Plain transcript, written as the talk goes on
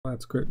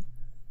that's good.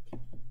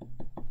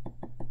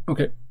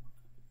 Okay,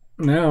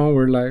 now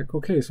we're like,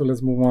 okay, so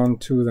let's move on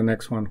to the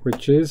next one,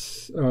 which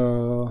is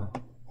the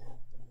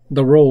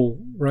role,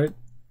 right?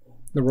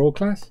 The role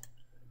class.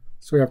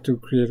 So we have to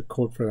create a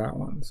code for that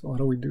one. So how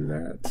do we do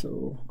that?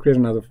 So create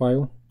another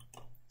file,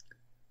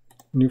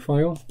 new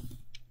file,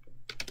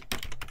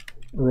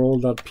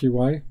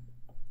 role.py.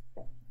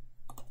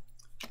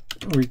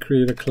 We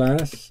create a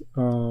class,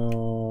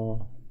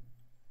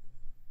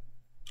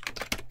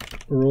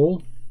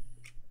 role,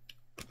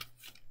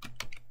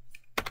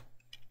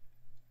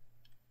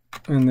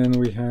 and then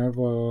we have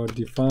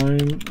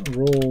define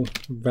role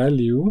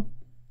value,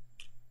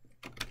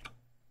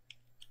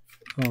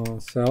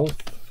 self,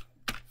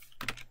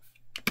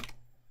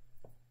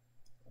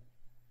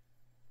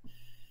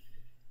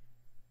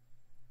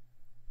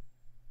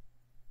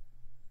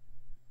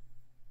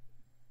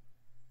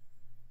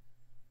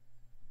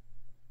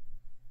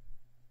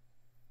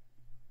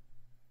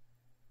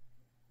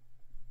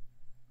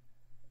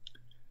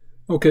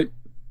 okay,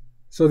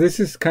 so this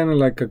is kind of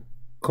like a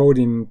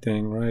coding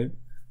thing, right?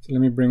 So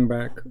let me bring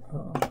back,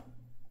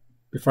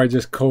 before I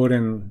just code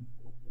and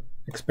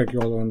expect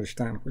you all to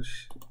understand,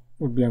 which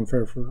would be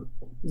unfair for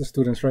the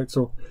students, right?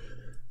 So,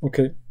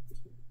 okay.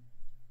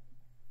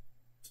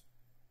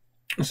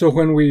 So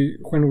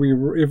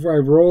if I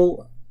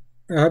roll,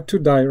 I have to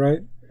die, right?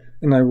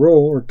 And I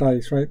roll, or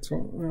dice, right? So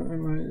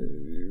and I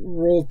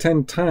roll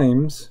 10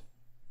 times.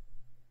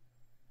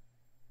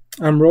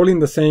 I'm rolling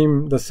the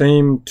same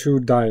 2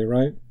 die,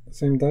 right?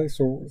 Same die.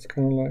 So it's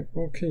kind of like,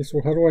 okay,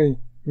 so how do I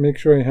make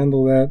sure I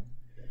handle that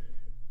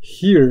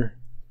here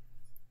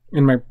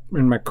in my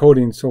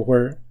coding? So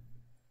where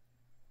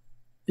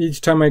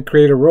each time I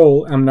create a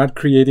roll, I'm not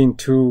creating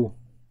two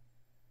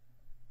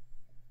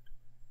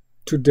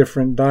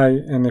different die,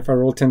 and if I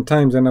roll 10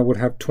 times, then I would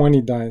have 20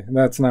 die.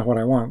 That's not what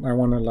I want. I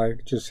want to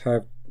like just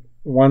have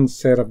one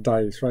set of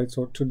dice, right?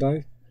 So 2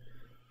 die.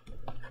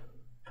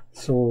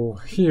 So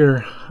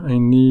here I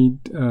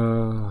need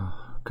a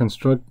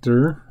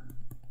constructor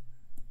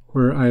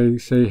where I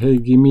say, hey,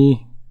 give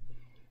me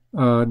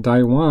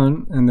die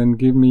 1 and then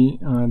give me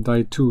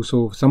die 2.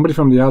 So somebody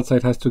from the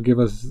outside has to give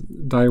us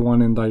die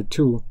 1 and die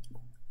 2,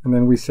 and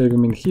then we save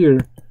them in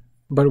here,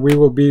 but we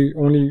will be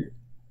only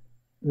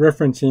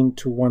referencing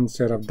to one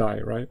set of die,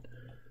 right?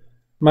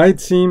 Might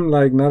seem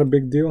like not a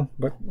big deal,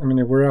 but I mean,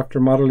 if we're after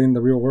modeling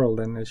the real world,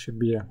 then it should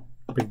be a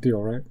big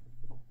deal, right?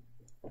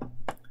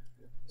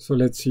 So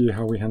let's see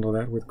how we handle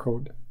that with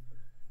code.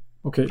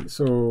 Okay,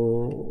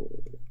 so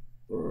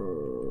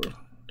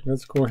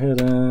let's go ahead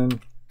and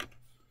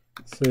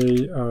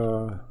say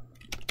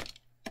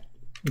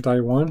die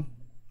 1.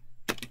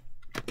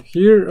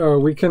 Here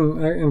we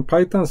can, in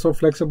Python, so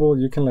flexible,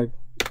 you can like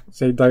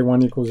say die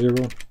 1 equals 0.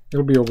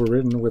 It'll be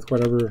overwritten with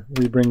whatever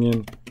we bring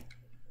in.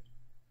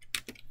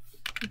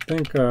 I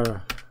think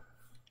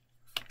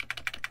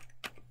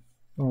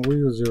we'll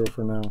use 0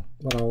 for now,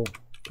 but I'll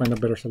find a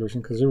better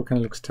solution because 0 kind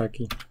of looks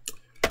tacky.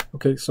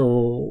 Okay,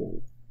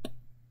 so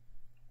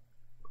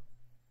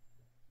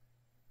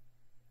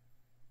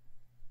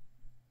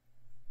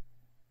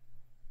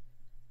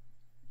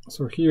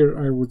here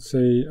I would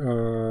say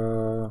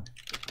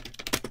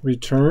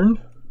return.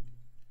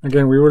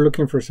 Again, we were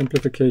looking for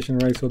simplification,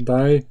 right? So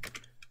die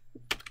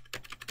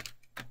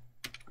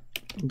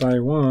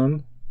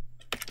 1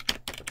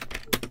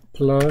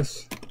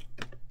 plus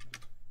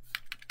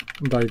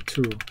die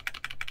 2.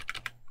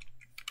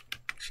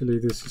 Actually,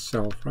 this is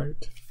self,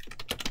 right?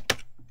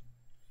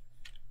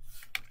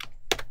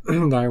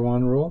 Die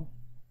 1 roll,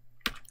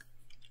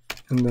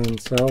 and then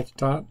self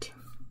dot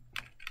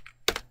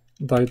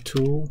die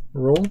 2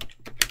 roll,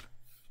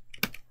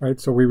 right?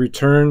 So we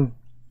return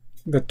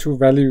the 2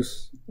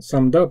 values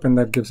summed up, and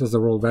that gives us the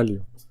roll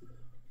value.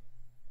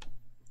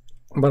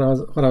 But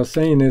what I was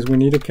saying is we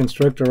need a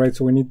constructor, right?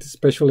 So we need the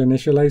special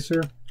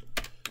initializer,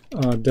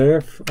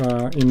 def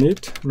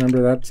init.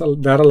 Remember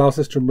that allows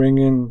us to bring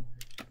in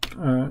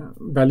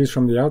values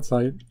from the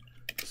outside.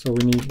 So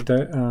we need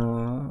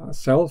the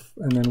self,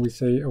 and then we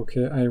say,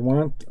 okay, I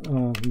want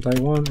die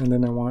 1, and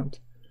then I want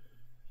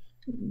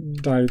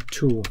die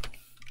 2.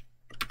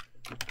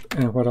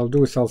 And what I'll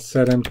do is I'll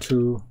set them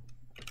to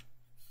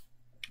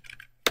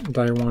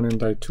die 1 and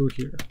die 2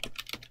 here.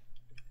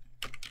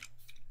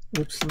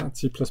 Oops, not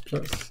C++.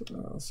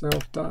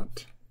 Self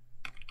dot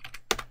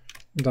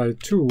die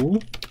 2.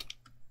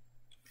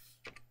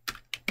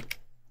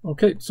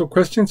 Okay, so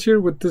questions here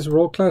with this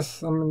role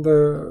class. I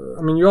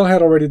mean, you all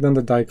had already done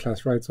the die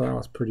class, right? So that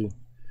was pretty,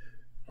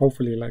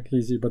 hopefully, like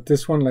easy. But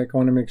this one, like, I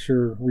want to make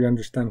sure we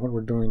understand what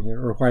we're doing here,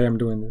 or why I'm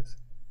doing this.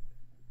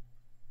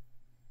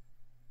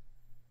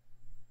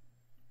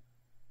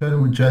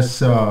 Then we just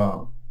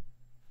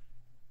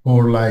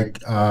for like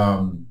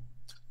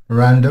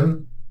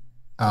random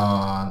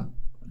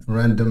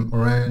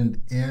rand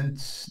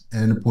ints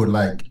and put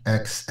like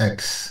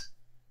XX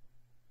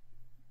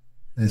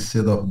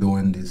instead of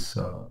doing this.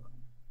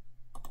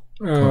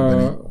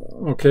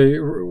 Okay,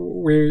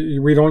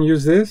 we don't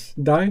use this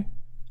die.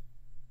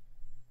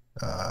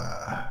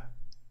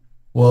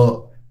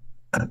 Well,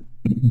 I'm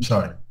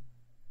sorry.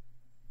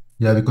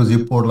 Yeah, because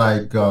you put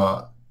like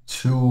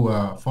two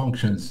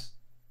functions,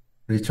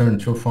 return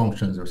two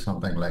functions or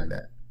something like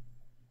that.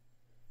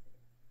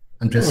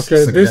 I'm just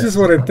Okay, this is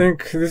suggesting. what I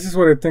think. This is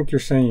what I think you're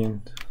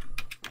saying.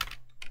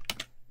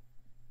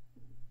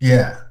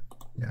 Yeah,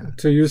 yeah,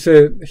 To use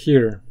it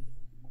here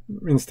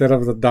instead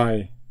of the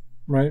die,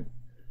 right?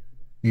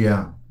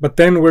 yeah. But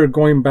then we're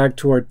going back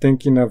to our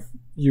thinking of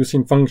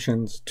using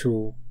functions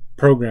to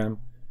program,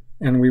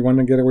 and we want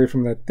to get away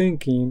from that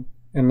thinking.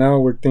 And now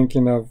we're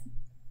thinking of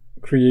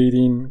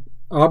creating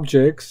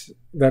objects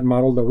that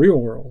model the real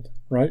world,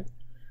 right?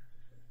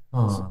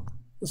 Oh,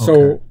 So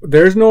okay.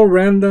 there's no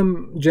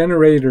random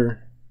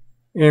generator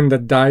in the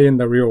die in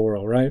the real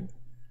world, right?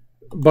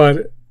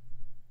 But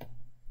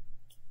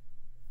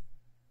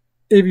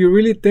if you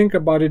really think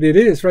about it, it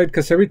is, right?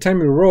 Because every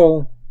time you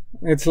roll,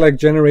 it's like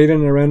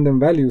generating a random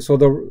value. So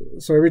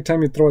every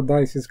time you throw a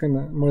dice, it's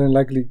gonna more than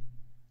likely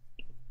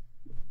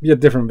be a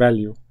different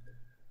value.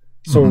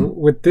 So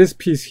with this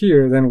piece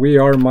here, then we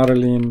are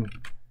modeling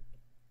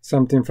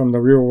something from the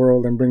real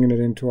world and bringing it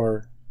into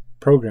our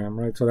program,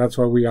 right? So that's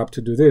why we opt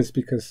to do this,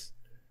 because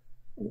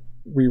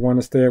we want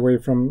to stay away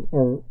from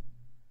or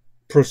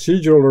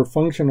procedural or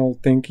functional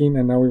thinking,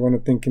 and now we want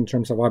to think in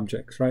terms of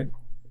objects, right?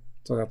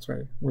 So that's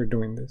why we're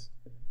doing this.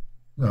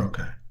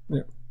 Okay.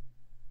 Yeah.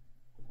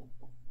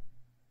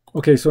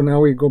 Okay, so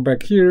now we go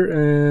back here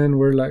and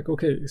we're like,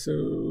 okay,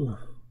 so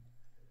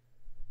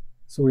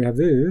we have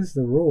this,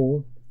 the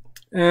roll,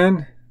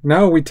 and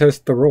now we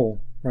test the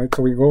roll, right?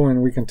 So we go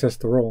and we can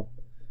test the roll.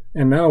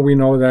 And now we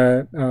know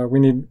that we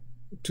need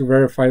to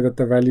verify that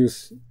the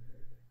values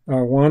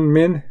 1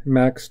 min,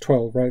 max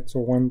 12, right? So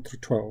 1 through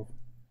 12,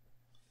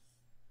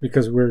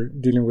 because we're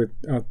dealing with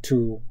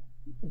two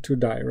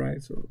die,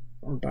 right? So,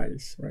 or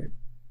dice, right?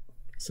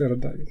 Set of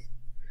dice.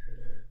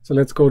 So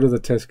let's go to the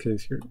test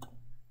case here.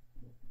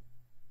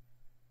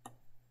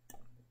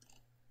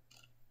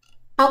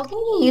 How can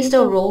you use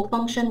the roll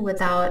function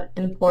without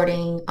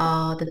importing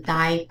the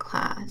die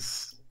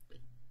class?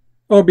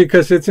 Oh,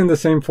 because it's in the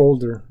same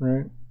folder,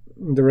 right?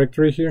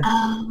 Directory here.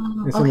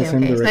 It's in the Okay,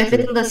 same okay. So if directory.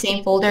 it's in the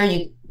same folder,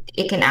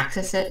 it can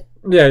access it?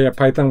 Yeah,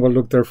 Python will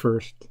look there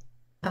first.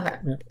 Okay.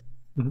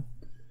 Yeah.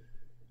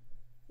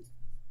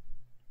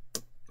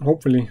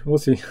 Hopefully, we'll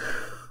see.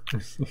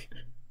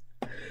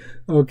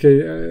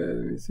 Okay,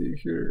 let me see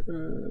here.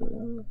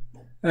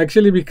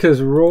 Actually,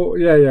 because roll,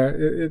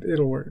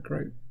 it'll work,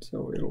 right?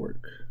 So it'll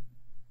work.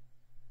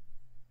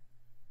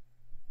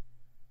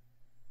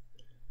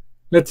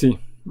 Let's see.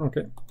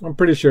 Okay, I'm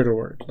pretty sure it'll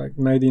work, like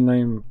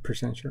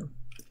 99% sure.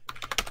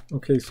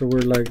 Okay, so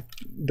we're like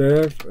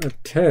dev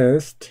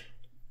test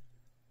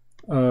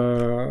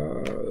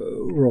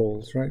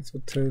roles, right? So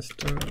test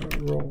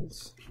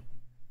roles.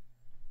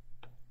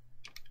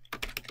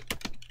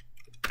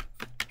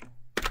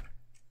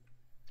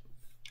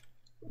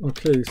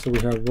 Okay, so we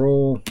have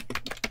roll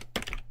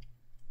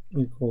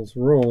equals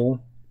roll.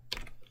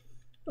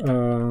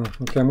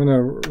 Okay, I'm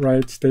gonna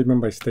write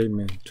statement by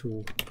statement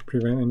to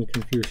prevent any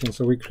confusion.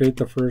 So we create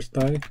the first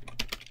die,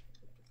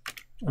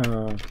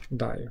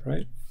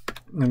 right?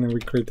 And then we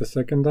create the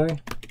second die.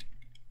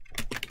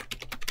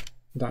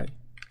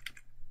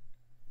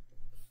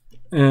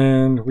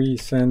 And we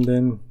send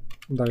in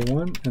die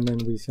 1, and then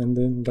we send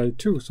in die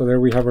 2. So there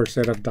we have our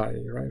set of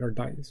die, right? Our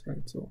dice,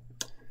 right? So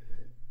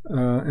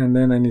and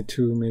then I need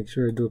to make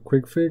sure I do a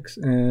quick fix,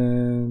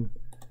 and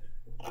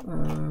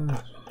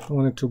I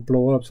want it to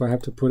blow up, so I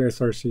have to put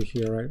src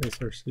here, right?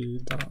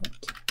 Src dot.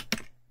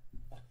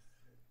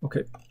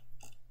 Okay.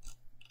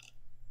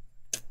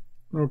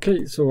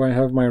 Okay, so I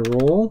have my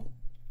roll,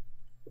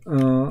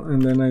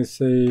 and then I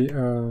say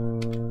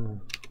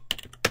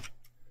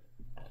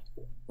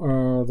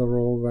the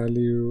roll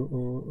value.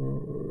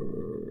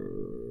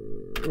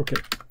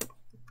 Okay,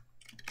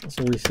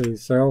 so we say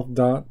self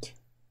dot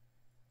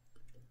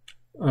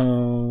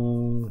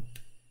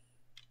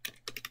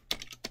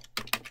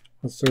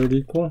assert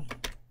equal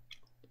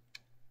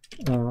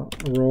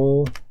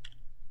roll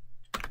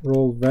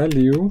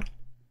value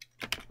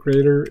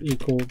greater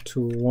equal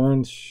to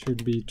 1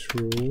 should be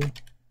true,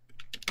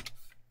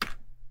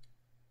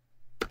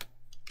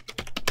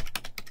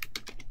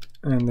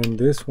 and then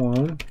this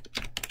one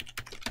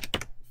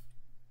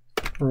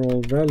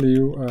roll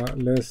value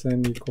less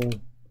than equal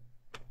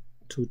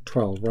to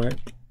 12, right?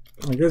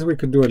 I guess we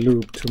could do a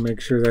loop to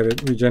make sure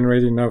that we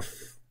generate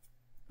enough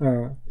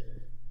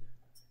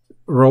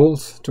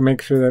rolls to make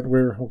sure that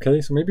we're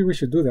okay. So maybe we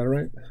should do that,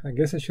 right? I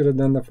guess I should have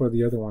done that for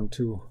the other one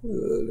too.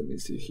 Let me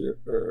see here.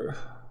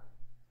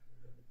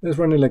 Let's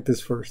run it like this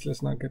first.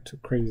 Let's not get too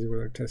crazy with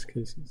our test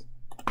cases.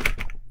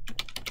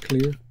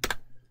 Clear.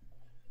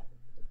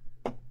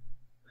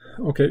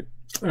 Okay.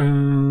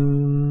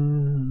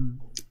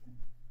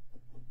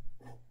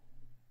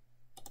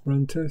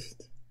 Run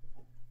test.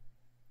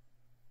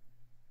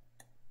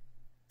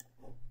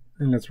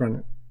 And let's run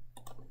it.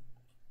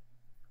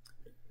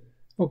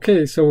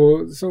 Okay,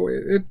 so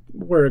it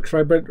works,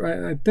 right? But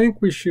I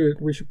think we should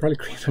probably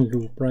create a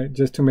loop, right?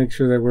 Just to make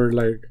sure that we're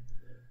like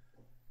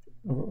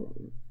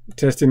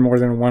testing more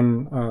than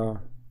one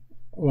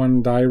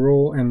one die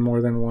roll and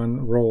more than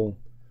one roll.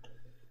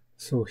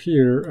 So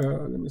here,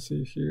 let me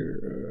see here.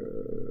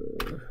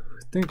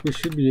 I think we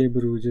should be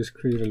able to just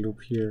create a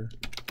loop here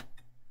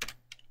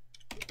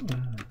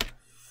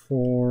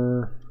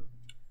for.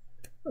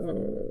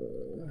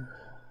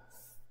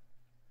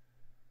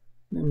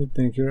 Let me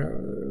think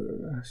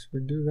here. Should we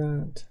do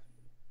that?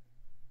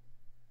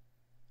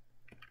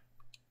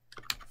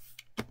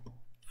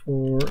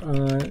 For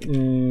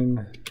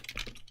in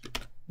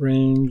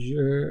range,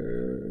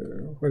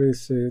 what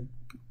is it?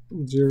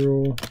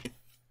 0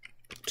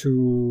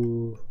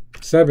 to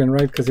 7,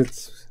 right? Because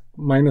it's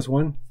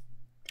 -1.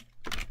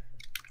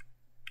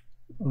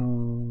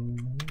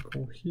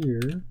 Go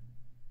here.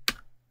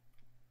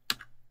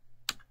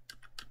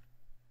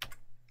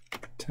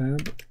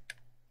 Tab.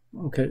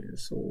 Okay,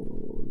 so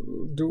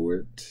do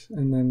it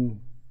and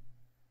then.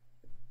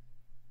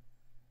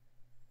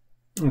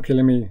 Okay,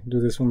 let me do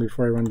this one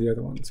before I run the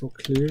other one. So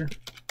clear.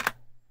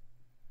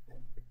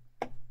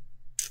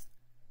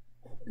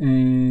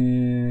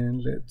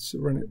 And let's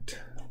run it.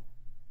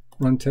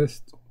 Run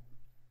test.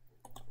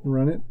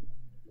 Run it.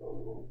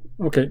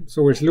 Okay,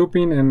 so we're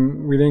looping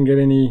and we didn't get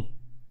any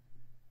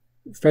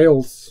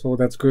fails, so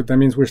that's good. That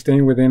means we're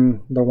staying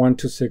within the 1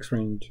 to 6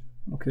 range.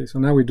 Okay, so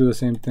now we do the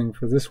same thing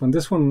for this one.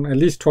 This one at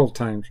least 12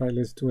 times, right?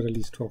 Let's do it at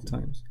least 12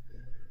 times.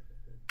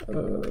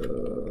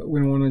 We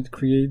don't want to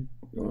create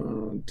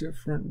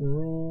different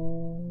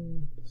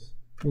roles.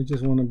 We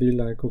just want to be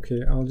like,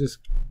 okay,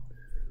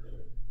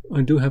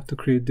 I do have to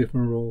create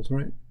different roles,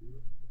 right?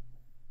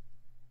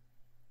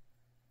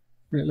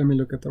 Wait, let me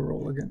look at the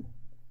role again.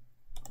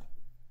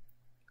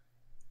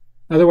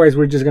 Otherwise,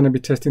 we're just going to be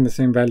testing the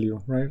same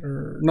value, right?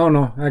 Or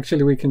no,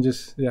 actually we can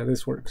just, yeah,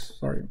 this works.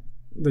 Sorry.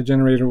 The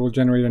generator will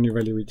generate a new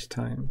value each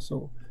time.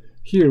 So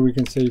here we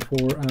can say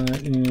for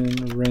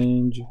in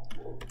range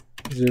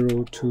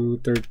 0 to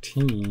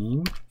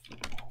 13,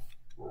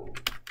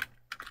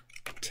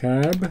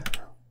 tab,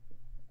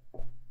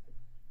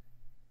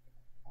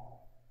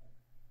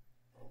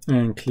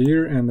 and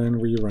clear, and then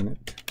we run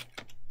it.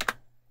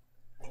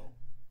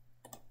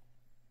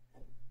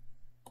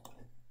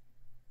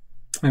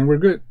 And we're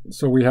good.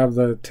 So we have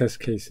the test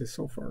cases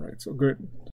so far, right? So good.